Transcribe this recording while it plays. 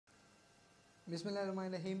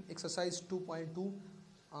बिस्मिल्लाहिर्रहमानिर्रहीम। Exercise 2.2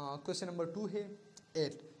 question number 2 है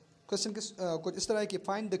 8। Question कुछ इस तरह है कि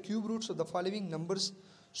find the cube roots of the following numbers.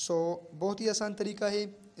 सो बहुत ही आसान तरीका है,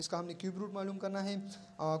 इसका हमने क्यूब रूट मालूम करना है।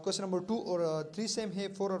 क्वेश्चन नंबर 2 और 3 सेम है,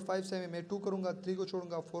 4 और 5 सेम है। मैं 2 करूँगा, 3 को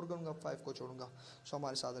छोड़ूंगा, 4 करूँगा, 5 को छोड़ूंगा। सो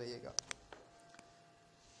हमारे साथ रहिएगा।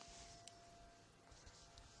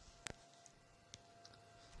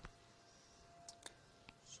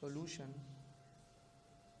 Solution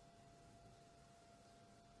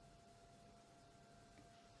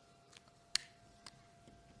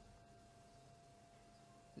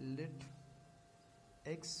let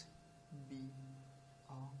x be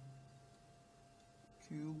a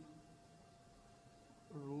cube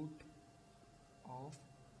root of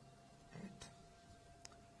 8.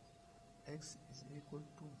 x is equal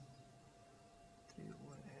to 3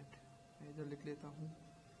 over 8। मैं इधर लिख लेता हूँ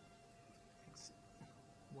x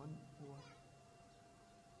 1 over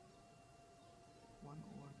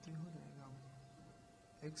 3 हो जाएगा।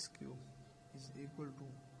 x cube is equal to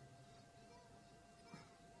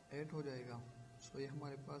 8 हो जाएगा। सो ये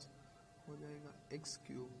हमारे पास हो जाएगा x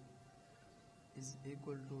cube is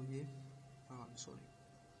equal to ये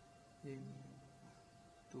ये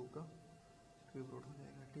 2 का क्यूब रूट हो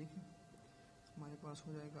जाएगा। ठीक है, हमारे पास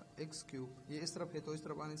हो जाएगा x क्यूब, ये इस तरफ है तो इस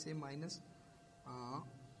तरफ आने से माइनस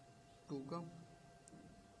 2 का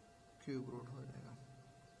क्यूब रूट हो जाएगा।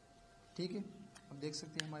 ठीक है, अब देख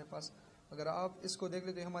सकते हैं हमारे पास, अगर आप इसको देख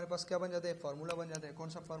लेते हैं हमारे पास क्या बन जाता है, फार्मूला बन जाता है। कौन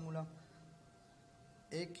सा फार्मूला?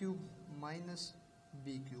 ए क्यूब माइनस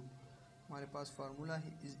बी क्यूब। हमारे पास फार्मूला है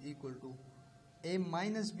is equal to A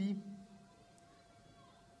minus B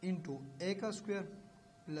into ए का square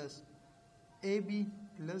plus A B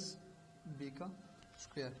plus B का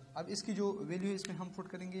स्क्वायर। अब इसकी जो वैल्यू है इसमें हम पुट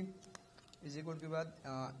करेंगे इज इक्वल के बाद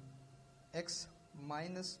x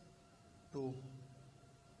minus 2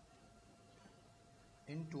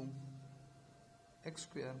 into x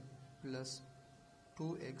square plus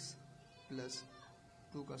 2x plus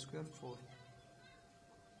 2 का स्क्वायर 4।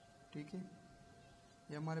 ठीक है,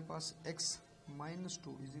 ये हमारे पास x minus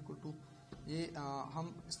 2 is equal to ये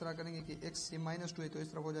हम इस तरह करेंगे कि x ये माइनस 2 है तो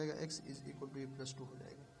इस तरफ हो जाएगा x इज इक्वल टू ये प्लस 2 हो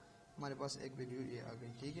जाएगा। हमारे पास एक वैल्यू ये आ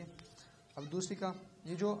गई। ठीक है, अब दूसरी का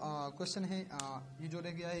ये जो क्वेश्चन है ये जो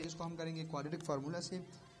रह गया है इसको हम करेंगे क्वाड्रेटिक फार्मूला से,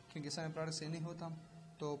 क्योंकि साइन प्रोडक्ट से नहीं होता।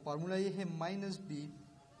 तो फार्मूला ये है minus B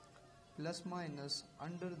plus minus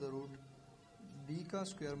under the root b का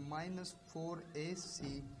स्क्वायर माइनस 4ac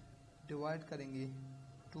डिवाइड करेंगे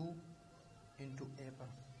 2 इंटू ए पर।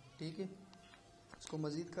 ठीक है, इसको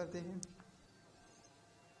मज़ीद करते हैं।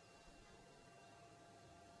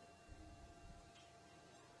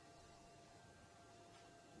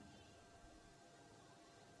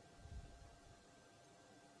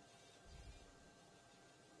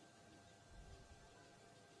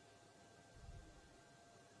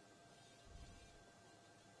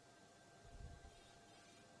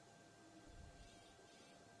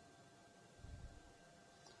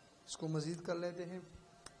 इसको मज़ीद कर लेते हैं।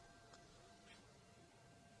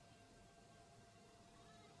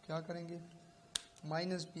 क्या करेंगे?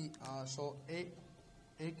 माइनस बी सो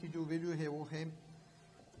ए की जो वैल्यू है वो है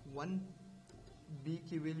 1, बी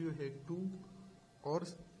की वैल्यू है 2 और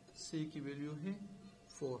सी की वैल्यू है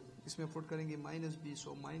 4। इसमें पुट करेंगे minus B,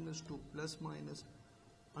 so minus 2 plus minus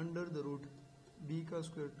under the root B का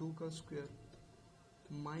स्क्वायर 2 का स्क्वायर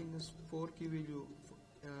माइनस 4 की वैल्यू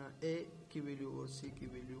ए की वैल्यू और सी की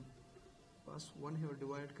वैल्यू पास 1 है और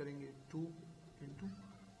डिवाइड करेंगे 2 इंटू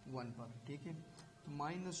 1 पर। ठीक है,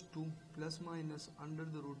 minus 2 plus minus under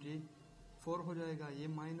the root ये 4 हो जाएगा, ये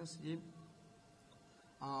माइनस ये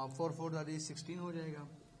 4 4 दादी 16 हो जाएगा।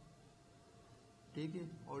 ठीक है,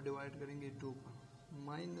 और डिवाइड करेंगे 2 पर।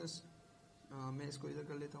 माइनस मैं इसको इधर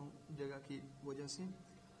कर लेता हूँ जगह की वजह से।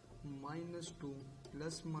 Minus 2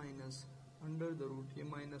 plus minus under the root ये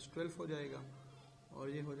माइनस 12 हो जाएगा और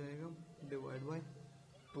ये हो जाएगा डिवाइड बाय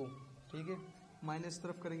 2। ठीक है, माइनस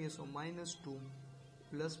तरफ करेंगे सो माइनस 2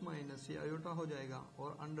 प्लस माइनस ये आयोटा हो जाएगा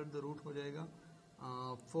और अंडर द रूट हो जाएगा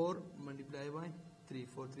 4 मल्टीप्लाई बाय 3,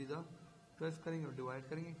 4 3 दा 12 करेंगे और डिवाइड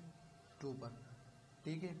करेंगे 2 पर।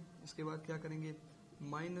 ठीक है, इसके बाद क्या करेंगे?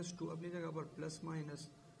 माइनस 2 अपनी जगह पर प्लस माइनस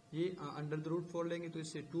ये अंडर द रूट 4 लेंगे तो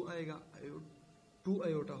इससे 2 आएगा, 2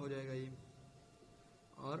 आयोटा हो जाएगा ये,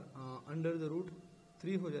 और अंडर द रूट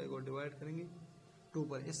 3 हो जाएगा और डिवाइड करेंगे 2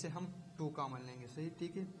 पर। इससे हम 2 कॉमन लेंगे। सही,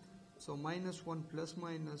 ठीक है, so minus 1 plus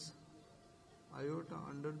minus iota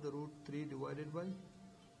under the root 3 divided by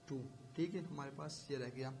 2। ठीक है, हमारे पास ये रह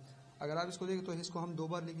गया। अगर आप इसको देखें तो इसको हम 2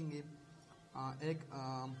 बार लिखेंगे। एक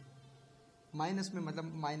माइनस में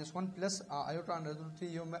मतलब minus 1 plus iota under the root 3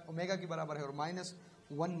 ये ओमेगा के बराबर है और minus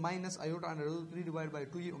 1 minus iota under root 3 divide by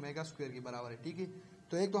 2 ये ओमेगा स्क्वायर के बराबर है। ठीक है,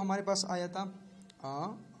 तो एक तो हमारे पास आया था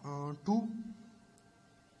 2,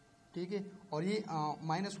 ठीक है, और ये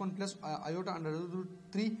 -1 plus iota under root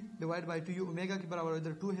 3 divide by 2 ये ओमेगा के बराबर,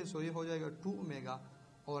 इधर 2 है, सो ये हो जाएगा 2 ओमेगा,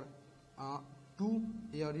 और 2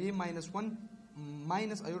 और ये -1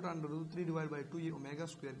 minus iota under root 3 divide by 2 ये ओमेगा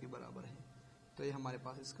स्क्वायर के बराबर है। तो ये हमारे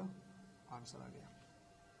पास इसका आंसर आ गया।